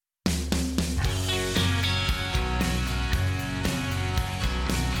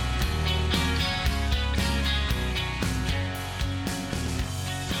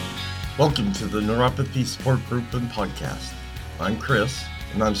Welcome to the Neuropathy Support Group and Podcast. I'm Chris,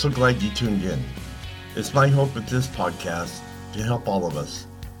 and I'm so glad you tuned in. It's my hope with this podcast to help all of us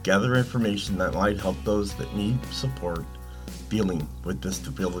gather information that might help those that need support dealing with this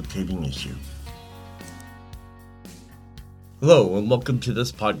debilitating issue. Hello, and welcome to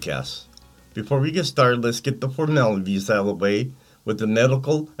this podcast. Before we get started, let's get the formalities out of the way with a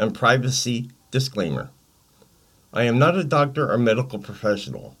medical and privacy disclaimer. I am not a doctor or medical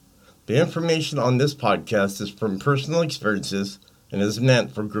professional. The information on this podcast is from personal experiences and is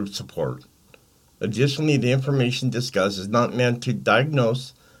meant for group support. Additionally, the information discussed is not meant to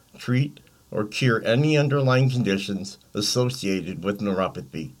diagnose, treat, or cure any underlying conditions associated with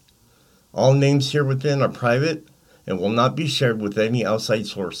neuropathy. All names here within are private and will not be shared with any outside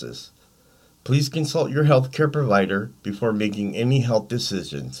sources. Please consult your healthcare provider before making any health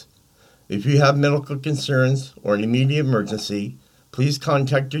decisions. If you have medical concerns or an immediate emergency, please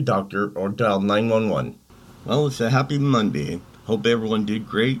contact your doctor or dial 911. Well, it's a happy Monday. Hope everyone did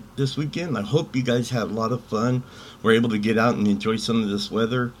great this weekend. I hope you guys had a lot of fun. We're able to get out and enjoy some of this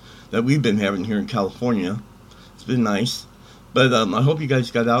weather that we've been having here in California. It's been nice. But I hope you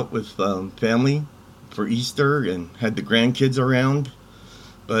guys got out with family for Easter and had the grandkids around.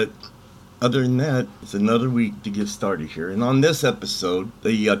 But other than that, it's another week to get started here. And on this episode,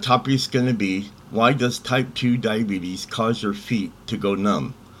 the topic is going to be, why does type 2 diabetes cause your feet to go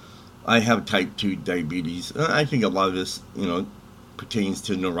numb? I have type 2 diabetes. I think a lot of this, pertains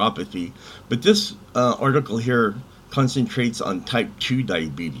to neuropathy. But this article here concentrates on type 2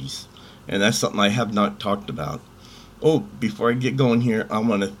 diabetes. And that's something I have not talked about. Oh, before I get going here, I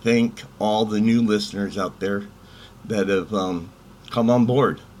want to thank all the new listeners out there that have come on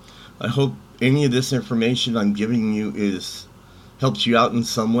board. I hope any of this information I'm giving you helps you out in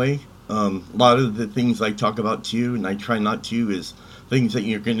some way. A lot of the things I talk about to you, and I try not to, is things that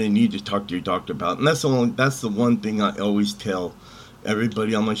you're going to need to talk to your doctor about. And that's the one thing I always tell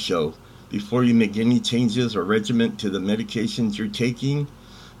everybody on my show. Before you make any changes or regimen to the medications you're taking,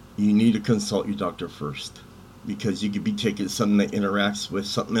 you need to consult your doctor first, because you could be taking something that interacts with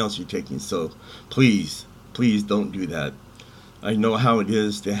something else you're taking. So please don't do that. I know how it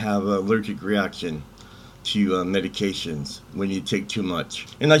is to have an allergic reaction to medications when you take too much.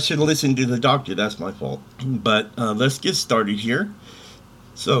 And I should have listened to the doctor. That's my fault. But let's get started here.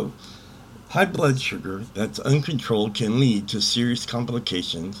 So, high blood sugar that's uncontrolled can lead to serious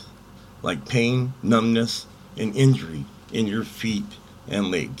complications like pain, numbness, and injury in your feet and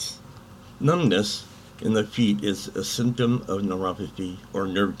legs. Numbness in the feet is a symptom of neuropathy or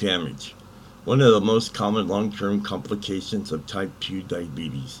nerve damage, one of the most common long-term complications of type 2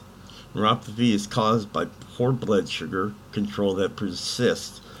 diabetes. Neuropathy is caused by poor blood sugar control that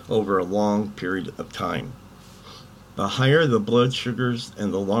persists over a long period of time. The higher the blood sugars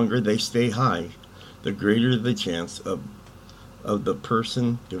and the longer they stay high, the greater the chance of the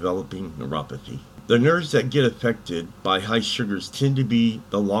person developing neuropathy. The nerves that get affected by high sugars tend to be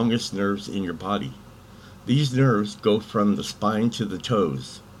the longest nerves in your body. These nerves go from the spine to the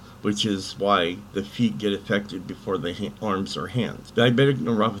toes, which is why the feet get affected before the arms or hands. Diabetic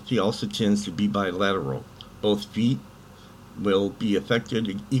neuropathy also tends to be bilateral. Both feet will be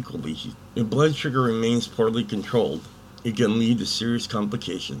affected equally. If blood sugar remains poorly controlled, it can lead to serious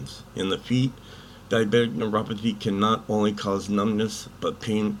complications. In the feet, diabetic neuropathy can not only cause numbness, but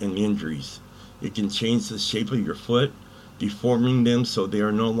pain and injuries. It can change the shape of your foot, deforming them so they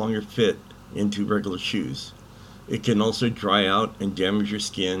are no longer fit into regular shoes. It can also dry out and damage your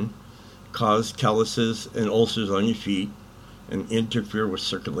skin, cause calluses and ulcers on your feet, and interfere with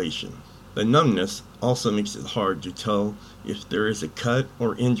circulation. The numbness also makes it hard to tell if there is a cut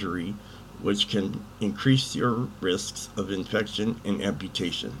or injury, which can increase your risks of infection and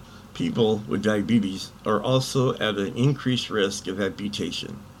amputation. People with diabetes are also at an increased risk of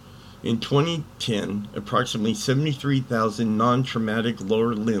amputation. In 2010, approximately 73,000 non-traumatic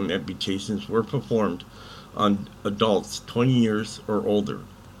lower limb amputations were performed on adults 20 years or older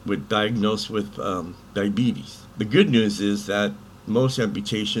diagnosed with diabetes. The good news is that most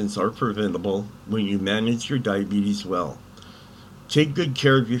amputations are preventable when you manage your diabetes well. Take good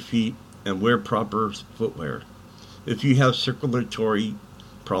care of your feet and wear proper footwear. If you have circulatory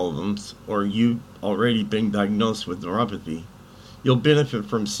problems or you've already been diagnosed with neuropathy, you'll benefit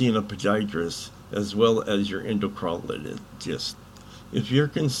from seeing a podiatrist as well as your endocrinologist. If you're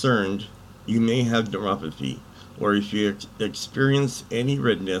concerned you may have neuropathy, or if you experience any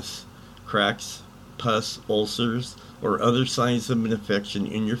redness, cracks, pus, ulcers, or other signs of an infection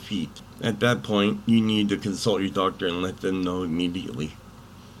in your feet, at that point you need to consult your doctor and let them know immediately.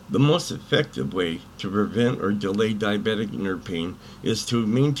 The most effective way to prevent or delay diabetic nerve pain is to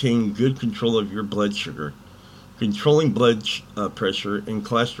maintain good control of your blood sugar. Controlling blood pressure and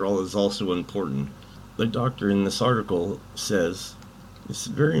cholesterol is also important. The doctor in this article says it's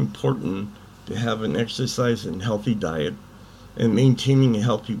very important to have an exercise and healthy diet and maintaining a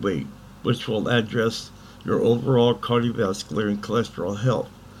healthy weight, which will address your overall cardiovascular and cholesterol health.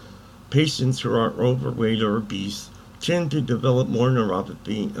 Patients who are overweight or obese tend to develop more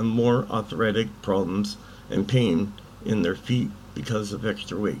neuropathy and more arthritic problems and pain in their feet because of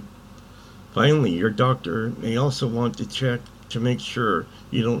extra weight. Finally, your doctor may also want to check to make sure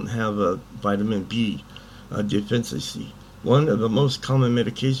you don't have a vitamin B deficiency. One of the most common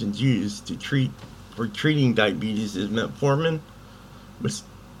medications used for treating diabetes is metformin, which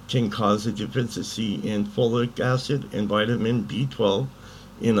can cause a deficiency in folic acid and vitamin B12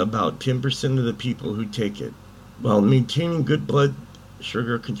 in about 10% of the people who take it. While maintaining good blood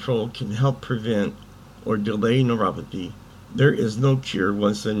sugar control can help prevent or delay neuropathy, there is no cure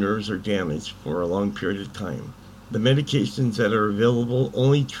once the nerves are damaged for a long period of time. The medications that are available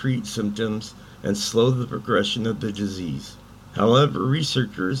only treat symptoms and slow the progression of the disease. However,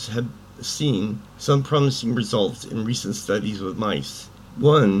 researchers have seen some promising results in recent studies with mice.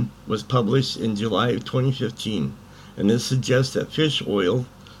 One was published in July of 2015, and it suggests that fish oil,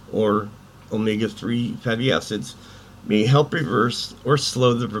 or omega-3 fatty acids, may help reverse or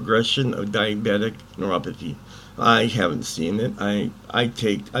slow the progression of diabetic neuropathy. I haven't seen it.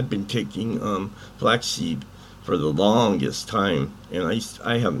 I've been taking flaxseed for the longest time, and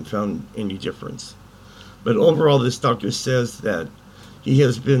I haven't found any difference. But overall, this doctor says that he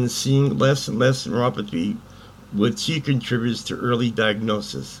has been seeing less and less neuropathy, which he contributes to early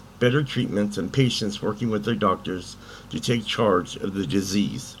diagnosis, better treatments, and patients working with their doctors to take charge of the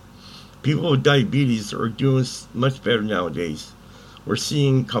disease. People with diabetes are doing much better nowadays. We're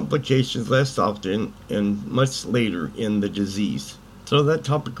seeing complications less often and much later in the disease. So that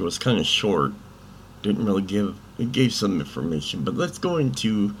topic was kind of short. Didn't really it gave some information. But let's go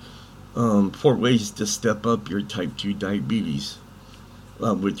into 4 ways to step up your type 2 diabetes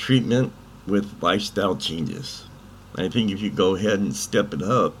with treatment with lifestyle changes. I think if you go ahead and step it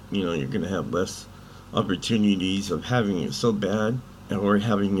up, you're going to have less opportunities of having it so bad or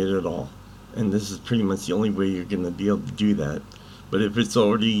having it at all. And this is pretty much the only way you're going to be able to do that. But if it's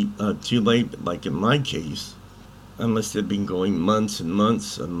already too late, like in my case, I must have been going months and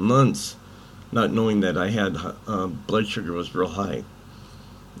months and months not knowing that I had blood sugar was real high.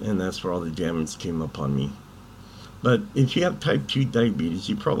 And that's where all the damage came upon me. But if you have type 2 diabetes,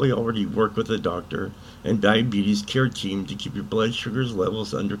 you probably already work with a doctor and diabetes care team to keep your blood sugar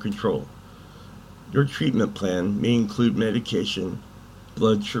levels under control. Your treatment plan may include medication,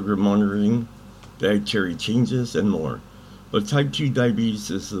 blood sugar monitoring, dietary changes, and more. But type 2 diabetes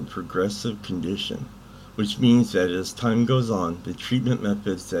is a progressive condition, which means that as time goes on, the treatment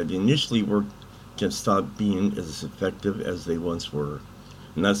methods that initially worked can stop being as effective as they once were.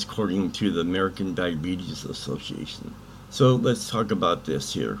 And that's according to the American Diabetes Association. So let's talk about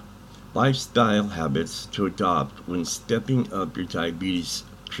this here. Lifestyle habits to adopt when stepping up your diabetes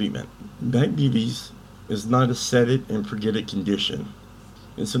treatment. Diabetes is not a set it and forget it condition.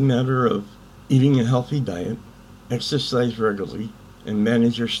 It's a matter of eating a healthy diet, exercise regularly, and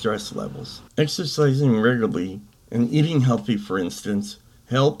manage your stress levels. Exercising regularly and eating healthy, for instance,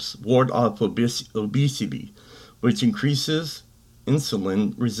 helps ward off obesity, which increases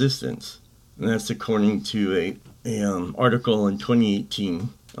insulin resistance. And that's according to a article in 2018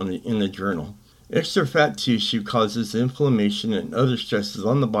 in the journal. Extra fat tissue causes inflammation and other stresses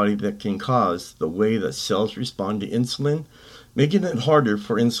on the body that can cause the way that cells respond to insulin, making it harder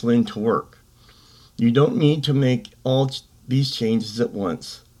for insulin to work. You don't need to make all these changes at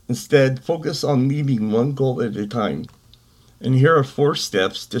once. Instead, focus on meeting one goal at a time. And here are 4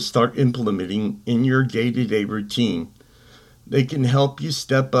 steps to start implementing in your day-to-day routine. They can help you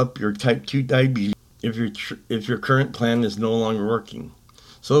step up your type 2 diabetes if your current plan is no longer working.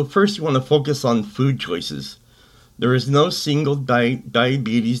 So first, you want to focus on food choices. There is no single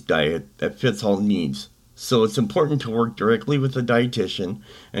diabetes diet that fits all needs. So it's important to work directly with a dietitian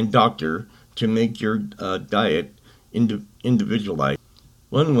and doctor to make your diet individualized.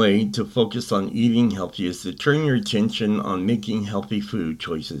 One way to focus on eating healthy is to turn your attention on making healthy food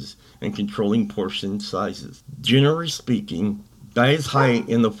choices and controlling portion sizes. Generally speaking, diets high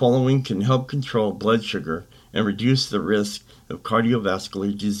in the following can help control blood sugar and reduce the risk of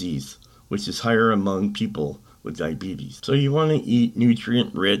cardiovascular disease, which is higher among people with diabetes. So you want to eat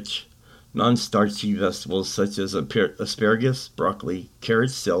nutrient-rich, non-starchy vegetables such as asparagus, broccoli,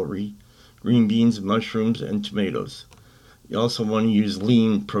 carrots, celery, green beans, mushrooms, and tomatoes. You also want to use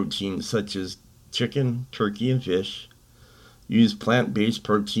lean proteins such as chicken, turkey, and fish. Use plant-based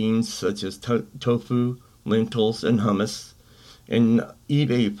proteins such as tofu, lentils, and hummus. And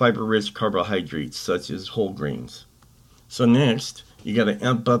eat a fiber-rich carbohydrates such as whole grains. So next, you got to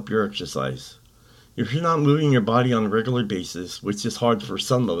amp up your exercise. If you're not moving your body on a regular basis, which is hard for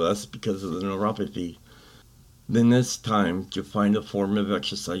some of us because of the neuropathy, then it's time to find a form of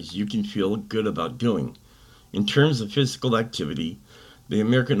exercise you can feel good about doing. In terms of physical activity, the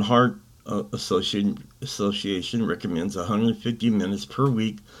American Heart Association recommends 150 minutes per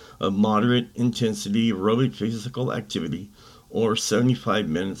week of moderate intensity aerobic physical activity, or 75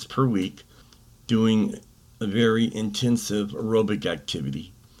 minutes per week doing a very intensive aerobic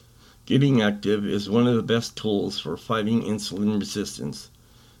activity. Getting active is one of the best tools for fighting insulin resistance.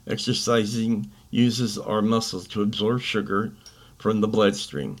 Exercising uses our muscles to absorb sugar from the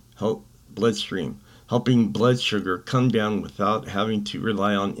bloodstream, helping blood sugar come down without having to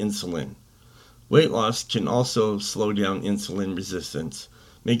rely on insulin. Weight loss can also slow down insulin resistance,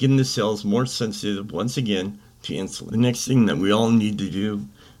 making the cells more sensitive once again to insulin. The next thing that we all need to do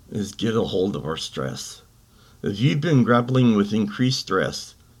is get a hold of our stress. If you've been grappling with increased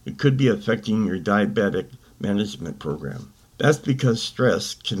stress, it could be affecting your diabetic management program. That's because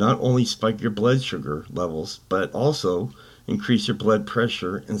stress can not only spike your blood sugar levels, but also increase your blood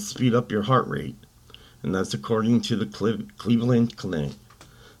pressure and speed up your heart rate. And that's according to the Cleveland Clinic.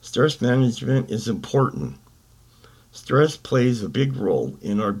 Stress management is important. Stress plays a big role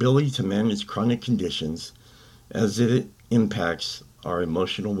in our ability to manage chronic conditions as it impacts our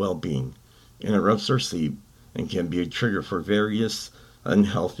emotional well-being, interrupts our sleep, and can be a trigger for various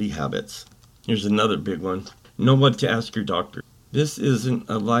unhealthy habits. Here's another big one. Know what to ask your doctor. This isn't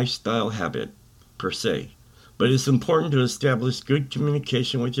a lifestyle habit per se, but it's important to establish good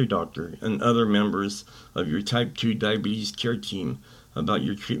communication with your doctor and other members of your type 2 diabetes care team about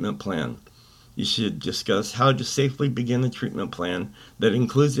your treatment plan. You should discuss how to safely begin a treatment plan that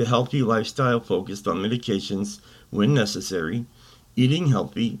includes a healthy lifestyle focused on medications when necessary, eating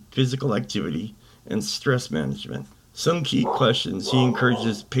healthy, physical activity, and stress management. Some key questions he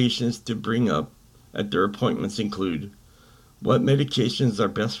encourages patients to bring up at their appointments include: what medications are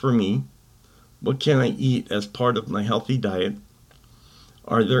best for me? What can I eat as part of my healthy diet?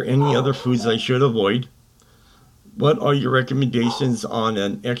 Are there any other foods I should avoid? What are your recommendations on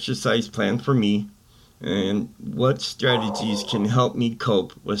an exercise plan for me? And what strategies can help me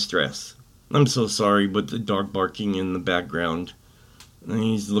cope with stress? I'm so sorry with the dog barking in the background.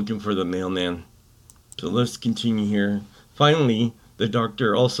 He's looking for the mailman. So let's continue here. Finally, the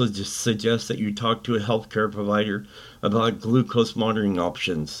doctor also just suggests that you talk to a healthcare provider about glucose monitoring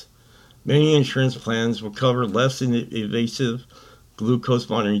options. Many insurance plans will cover less invasive glucose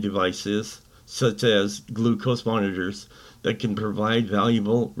monitoring devices, such as glucose monitors, that can provide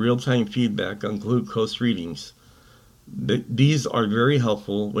valuable real-time feedback on glucose readings. These are very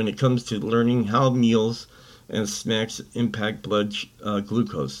helpful when it comes to learning how meals and snacks impact blood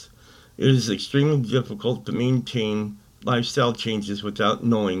glucose. It is extremely difficult to maintain lifestyle changes without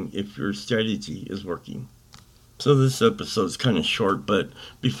knowing if your strategy is working. So this episode is kind of short, but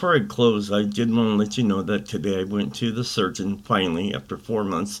before I close, I did want to let you know that today I went to the surgeon finally after 4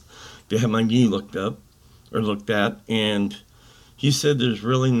 months to have my knee looked at, and he said there's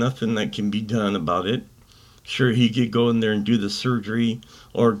really nothing that can be done about it. Sure, he could go in there and do the surgery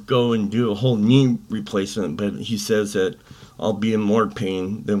or go and do a whole knee replacement, but he says that I'll be in more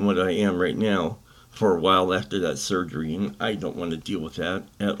pain than what I am right now for a while after that surgery, and I don't want to deal with that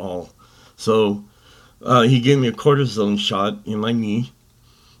at all. So he gave me a cortisone shot in my knee,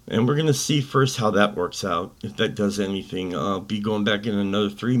 and we're going to see first how that works out, if that does anything. I'll be going back in another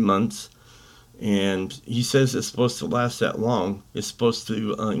 3 months, and he says it's supposed to last that long. It's supposed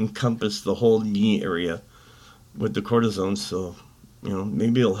to encompass the whole knee area with the cortisone, so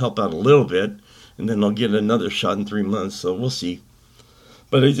maybe it'll help out a little bit, and then I'll get another shot in 3 months, so we'll see.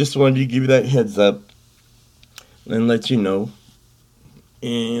 But I just wanted to give you that heads up and let you know.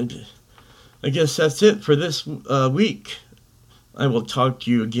 And I guess that's it for this week. I will talk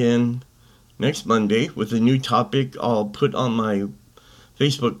to you again next Monday with a new topic I'll put on my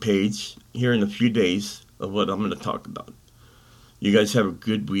Facebook page here in a few days of what I'm going to talk about. You guys have a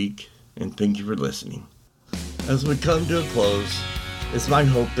good week, and thank you for listening. As we come to a close, it's my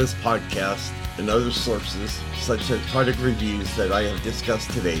hope this podcast and other sources, such as product reviews that I have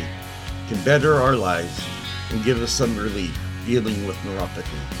discussed today, can better our lives and give us some relief dealing with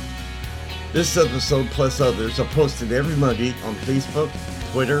neuropathy. This episode, plus others, are posted every Monday on Facebook,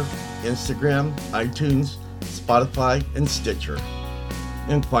 Twitter, Instagram, iTunes, Spotify, and Stitcher.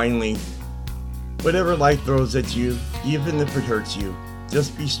 And finally, Whatever life throws at you, even if it hurts you,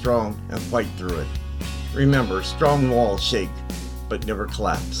 just be strong and fight through it. Remember, strong walls shake, but never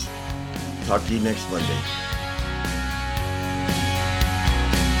collapse. Talk to you next Monday.